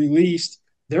was released.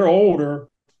 They're older,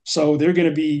 so they're going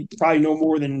to be probably no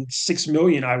more than 6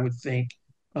 million, I would think.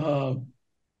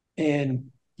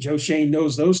 And Joe Shane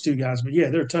knows those two guys, but yeah,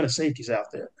 there are a ton of safeties out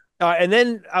there. And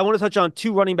then I want to touch on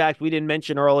two running backs we didn't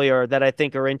mention earlier that I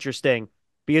think are interesting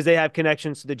because they have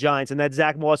connections to the Giants, and that's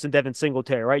Zach Moss and Devin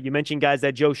Singletary, right? You mentioned guys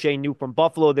that Joe Shane knew from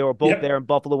Buffalo. They were both there in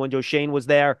Buffalo when Joe Shane was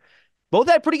there. Both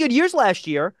had pretty good years last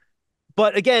year,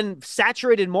 but again,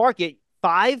 saturated market.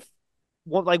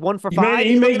 One for five.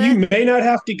 You may not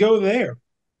have to go there.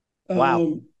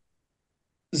 Wow.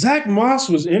 Zach Moss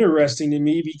was interesting to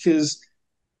me because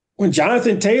when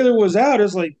Jonathan Taylor was out,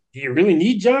 it's like, do you really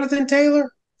need Jonathan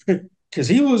Taylor? Because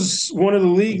he was one of the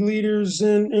league leaders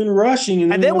in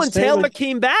rushing. And then when Taylor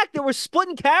came back, they were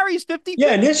splitting carries 50-50.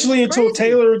 Yeah, initially until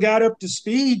Taylor got up to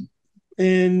speed.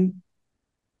 And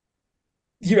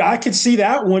I could see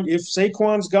that one if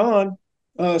Saquon's gone.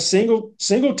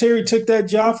 Singletary took that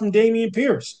job from Dameon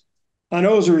Pierce. I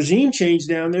know it was a regime change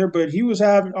down there, but he was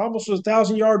having almost a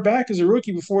 1,000-yard back as a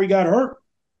rookie before he got hurt.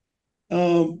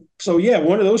 So yeah,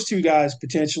 one of those two guys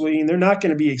potentially, and they're not going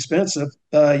to be expensive.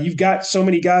 You've got so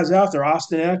many guys out there.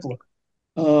 Austin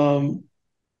Eckler,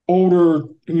 older,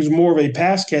 who's more of a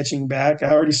pass catching back.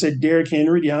 I already said Derrick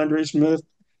Henry, DeAndre Smith,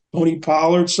 Tony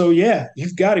Pollard. So yeah,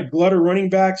 you've got a glut of running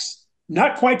backs,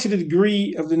 not quite to the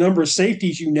degree of the number of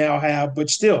safeties you now have, but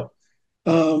still,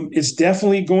 it's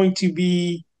definitely going to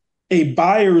be a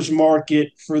buyer's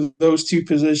market for those two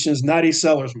positions, not a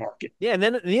seller's market. Yeah, and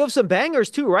then you have some bangers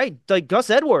too, right? Like Gus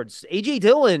Edwards, A.J.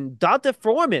 Dillon, Dante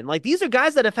Foreman. Like these are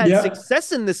guys that have had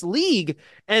success in this league,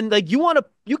 and like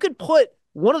you could put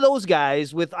one of those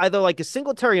guys with either like a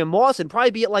Singletary and Moss and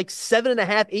probably be at like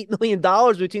 $7.5, $8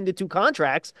 million between the two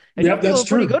contracts, and you're feeling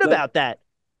pretty good about that.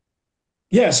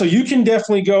 Yeah, so you can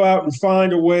definitely go out and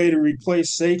find a way to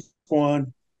replace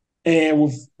Saquon and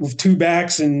with two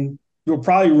backs, and you'll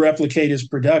probably replicate his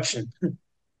production.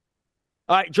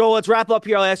 All right, Joel, let's wrap up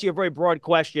here. I'll ask you a very broad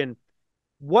question.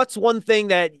 What's one thing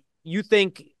that you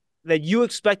think that you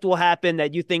expect will happen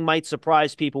that you think might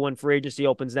surprise people when free agency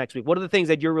opens next week? What are the things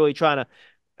that you're really trying to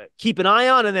keep an eye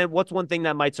on? And then what's one thing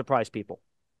that might surprise people?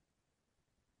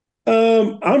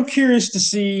 I'm curious to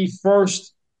see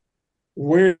first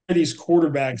where these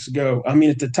quarterbacks go. I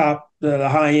mean, at the top, the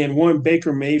high end, one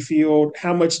Baker Mayfield.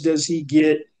 How much does he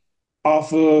get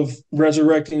off of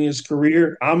resurrecting his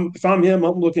career? If I'm him,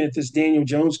 I'm looking at this Daniel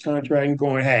Jones contract and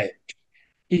going, hey,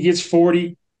 he gets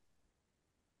 40.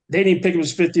 They didn't pick up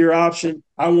his fifth year option.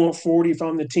 I want 40 if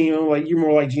I'm the team. I'm like, you're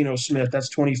more like Geno Smith. That's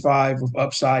 25 with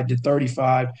upside to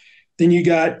 35. Then you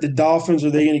got the Dolphins. Are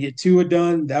they going to get Tua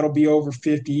done? That'll be over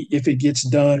 50 if it gets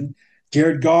done.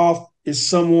 Jared Goff is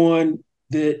someone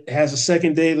that has a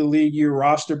second day of the league year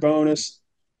roster bonus.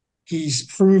 He's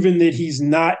proven that he's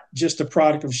not just a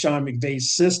product of Sean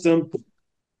McVay's system.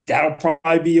 That'll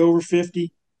probably be over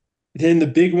 50. Then the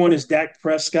big one is Dak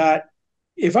Prescott.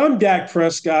 If I'm Dak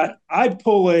Prescott, I'd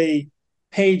pull a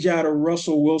page out of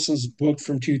Russell Wilson's book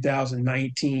from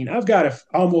 2019. I've got a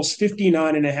almost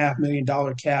 $59.5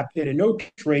 million cap hit and no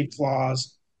trade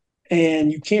clause,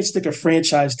 and you can't stick a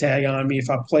franchise tag on me if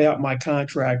I play out my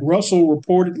contract. Russell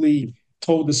reportedly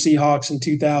told the Seahawks in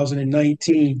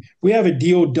 2019, we have a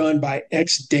deal done by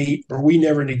X date, or we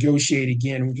never negotiate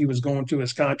again when he was going to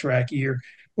his contract year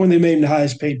when they made him the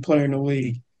highest paid player in the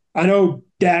league. I know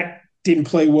Dak didn't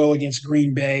play well against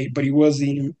Green Bay, but he was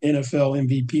the NFL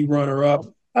MVP runner up.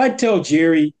 I'd tell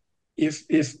Jerry if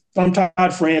I'm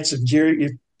Todd France,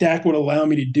 if Dak would allow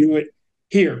me to do it,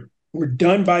 here, we're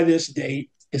done by this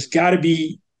date. It's got to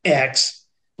be X.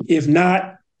 If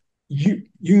not, you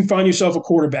can find yourself a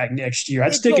quarterback next year.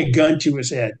 I'd stick a gun to his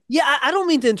head. Yeah, I don't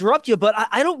mean to interrupt you, but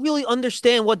I don't really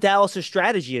understand what Dallas'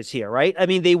 strategy is here, right? I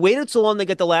mean, they waited so long to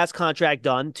get the last contract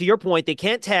done. To your point, they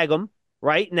can't tag him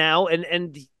right now,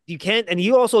 and you can't, and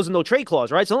he also has no trade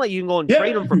clause, right? It's not like you can go and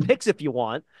trade him for picks if you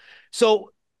want.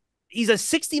 So he's a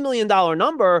 $60 million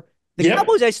number. The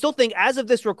Cowboys, I still think, as of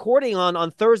this recording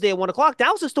on Thursday at 1 o'clock,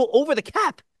 Dallas is still over the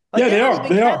cap. Like, they are.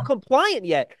 They are compliant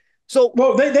yet. So,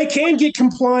 well, they can get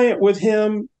compliant with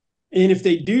him. And if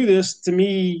they do this, to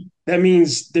me, that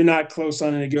means they're not close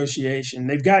on a negotiation.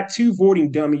 They've got two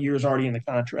voting dummy years already in the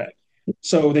contract.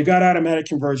 So they've got automatic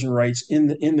conversion rights in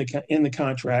the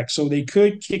contract. So they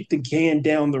could kick the can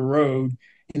down the road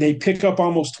and they pick up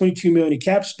almost 22 million in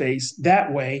cap space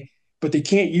that way, but they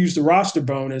can't use the roster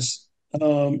bonus.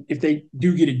 If they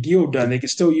do get a deal done, they can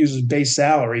still use his base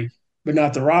salary, but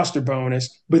not the roster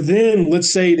bonus. But then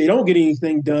let's say they don't get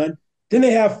anything done, then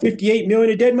they have 58 million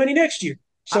in dead money next year.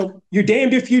 So you're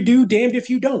damned if you do, damned if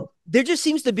you don't. There just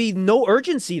seems to be no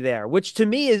urgency there, which to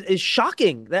me is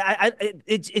shocking.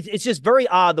 It's just very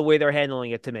odd the way they're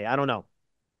handling it to me. I don't know.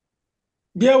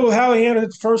 Yeah, well, how he handled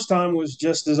it the first time was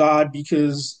just as odd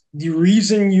because the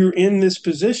reason you're in this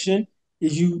position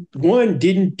is you, one,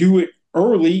 didn't do it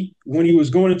early when he was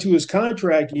going into his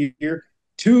contract year.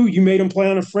 Two, you made him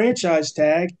play on a franchise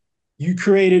tag. You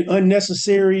created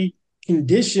unnecessary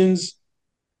conditions,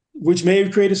 which may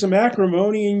have created some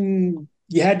acrimony, and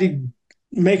you had to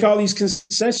make all these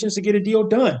concessions to get a deal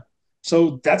done.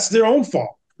 So that's their own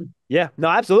fault. Yeah, no,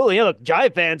 absolutely. Yeah, look,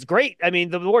 Giant fans, great. I mean,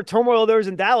 the more turmoil there is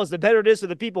in Dallas, the better it is for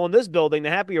the people in this building, the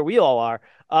happier we all are.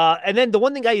 And then the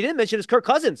one thing guy you didn't mention is Kirk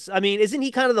Cousins. I mean, isn't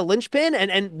he kind of the linchpin?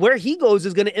 And where he goes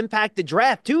is going to impact the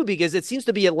draft, too, because it seems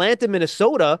to be Atlanta,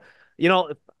 Minnesota. You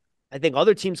know, I think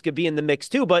other teams could be in the mix,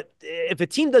 too. But if a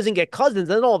team doesn't get Cousins,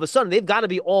 then all of a sudden they've got to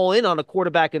be all in on a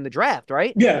quarterback in the draft,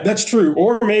 right? Yeah, that's true.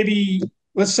 Or maybe,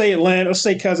 let's say Atlanta, let's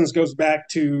say Cousins goes back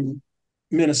to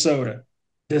Minnesota.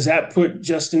 Does that put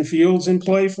Justin Fields in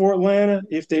play for Atlanta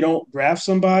if they don't draft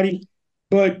somebody?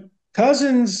 But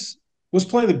Cousins was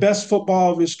playing the best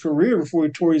football of his career before he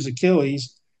tore his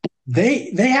Achilles.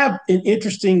 They have an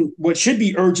interesting, what should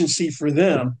be urgency for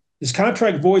them. His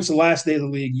contract voids the last day of the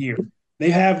league year. They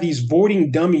have these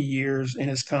voiding dummy years in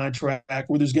his contract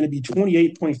where there's going to be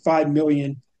 28.5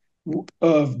 million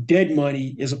of dead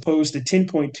money as opposed to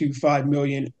 10.25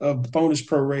 million of bonus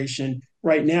proration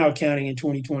right now counting in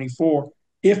 2024.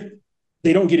 If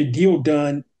they don't get a deal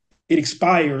done, it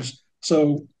expires.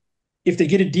 So if they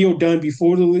get a deal done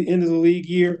before the end of the league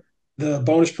year, the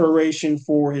bonus proration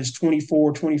for his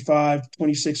 24, 25,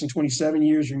 26, and 27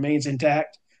 years remains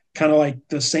intact, kind of like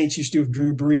the Saints used to with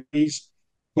Drew Brees.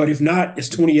 But if not, it's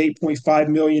 28.5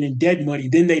 million in dead money.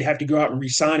 Then they'd have to go out and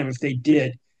re-sign him if they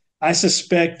did. I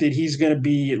suspect that he's going to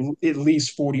be at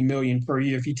least 40 million per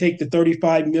year. If you take the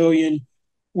 35 million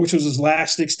which was his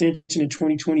last extension in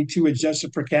 2022,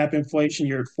 adjusted for cap inflation,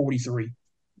 you're at 43.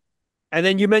 And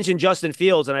then you mentioned Justin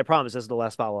Fields, and I promise this is the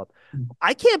last follow-up.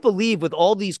 I can't believe with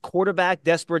all these quarterback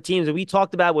desperate teams, and we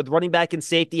talked about with running back and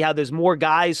safety, how there's more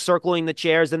guys circling the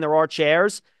chairs than there are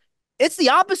chairs. It's the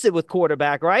opposite with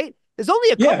quarterback, right? There's only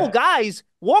a couple Yeah. guys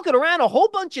walking around a whole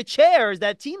bunch of chairs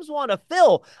that teams want to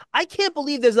fill. I can't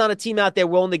believe there's not a team out there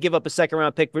willing to give up a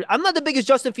second-round pick. I'm not the biggest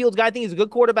Justin Fields guy. I think he's a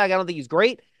good quarterback. I don't think he's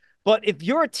great. But if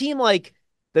you're a team like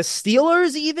the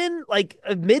Steelers, even like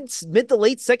a mid to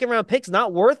late second-round picks,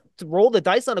 not worth to roll the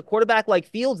dice on a quarterback like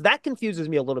Fields, that confuses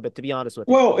me a little bit, to be honest with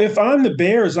you. Well, if I'm the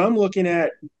Bears, I'm looking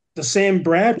at the Sam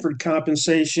Bradford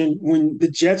compensation when the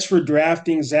Jets were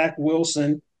drafting Zach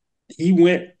Wilson. He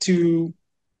went to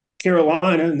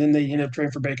Carolina, and then they ended up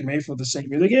trading for Baker Mayfield the same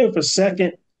year. They gave up a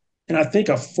second and I think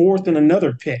a fourth and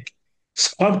another pick.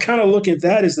 So I'm kind of looking at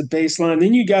that as the baseline.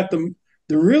 Then you got the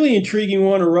really intriguing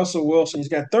one of Russell Wilson. He's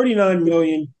got 39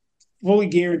 million fully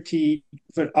guaranteed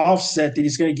with an offset that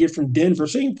he's going to get from Denver.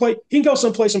 So he can go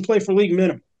someplace and play for league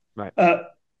minimum. Right.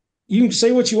 You can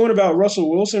say what you want about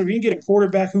Russell Wilson. If you can get a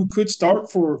quarterback who could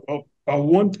start for a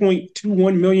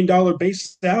 $1.21 million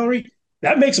base salary,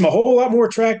 that makes him a whole lot more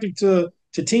attractive to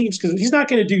teams because he's not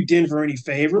going to do Denver any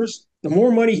favors. The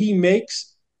more money he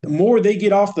makes, the more they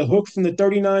get off the hook from the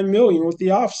 39 million with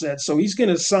the offset. So he's going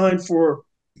to sign for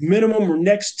minimum or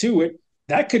next to it.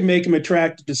 That could make him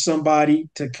attractive to somebody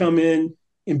to come in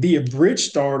and be a bridge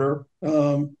starter.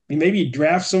 Maybe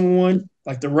draft someone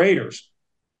like the Raiders,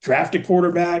 draft a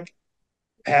quarterback,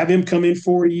 have him come in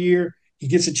for a year. He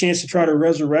gets a chance to try to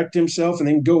resurrect himself and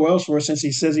then go elsewhere since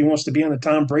he says he wants to be on the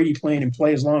Tom Brady plane and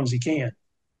play as long as he can.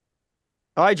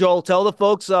 All right, Joel, tell the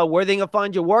folks where they can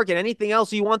find your work and anything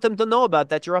else you want them to know about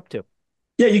that you're up to.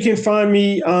 Yeah, you can find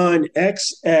me on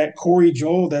X at Corry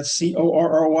Joel. That's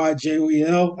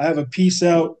CORRYJOEL. I have a piece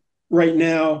out right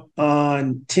now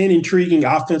on 10 intriguing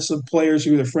offensive players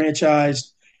who are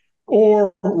franchised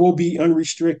or will be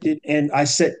unrestricted. And I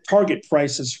set target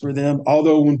prices for them.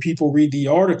 Although when people read the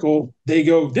article, they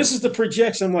go, this is the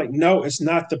projection. I'm like, no, it's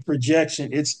not the projection.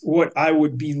 It's what I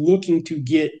would be looking to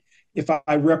get if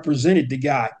I represented the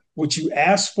guy. What you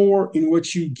ask for and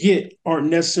what you get aren't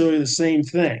necessarily the same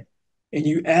thing. And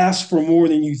you ask for more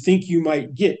than you think you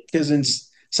might get. Because in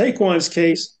Saquon's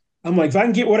case, I'm like, if I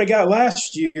can get what I got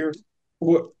last year,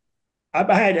 what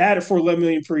I had added for 11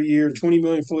 million per year, 20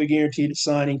 million fully guaranteed at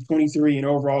signing, 23 in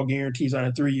overall guarantees on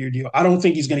a 3-year deal. I don't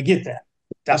think he's going to get that.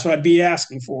 That's what I'd be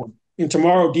asking for. And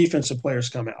tomorrow, defensive players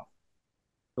come out.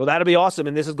 Well, that'll be awesome.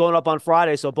 And this is going up on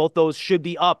Friday, so both those should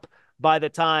be up by the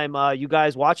time you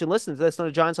guys watch and listen to this on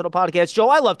the Giants Huddle podcast. Joe,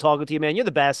 I love talking to you, man. You're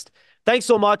the best. Thanks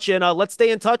so much, and let's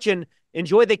stay in touch and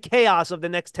enjoy the chaos of the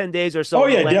next 10 days or so. Oh,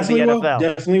 yeah, definitely will.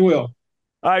 Definitely will.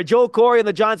 All right, Joel Corry on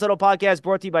the Giants Huddle podcast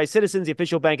brought to you by Citizens, the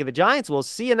official bank of the Giants. We'll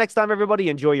see you next time, everybody.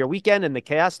 Enjoy your weekend, and the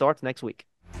chaos starts next week.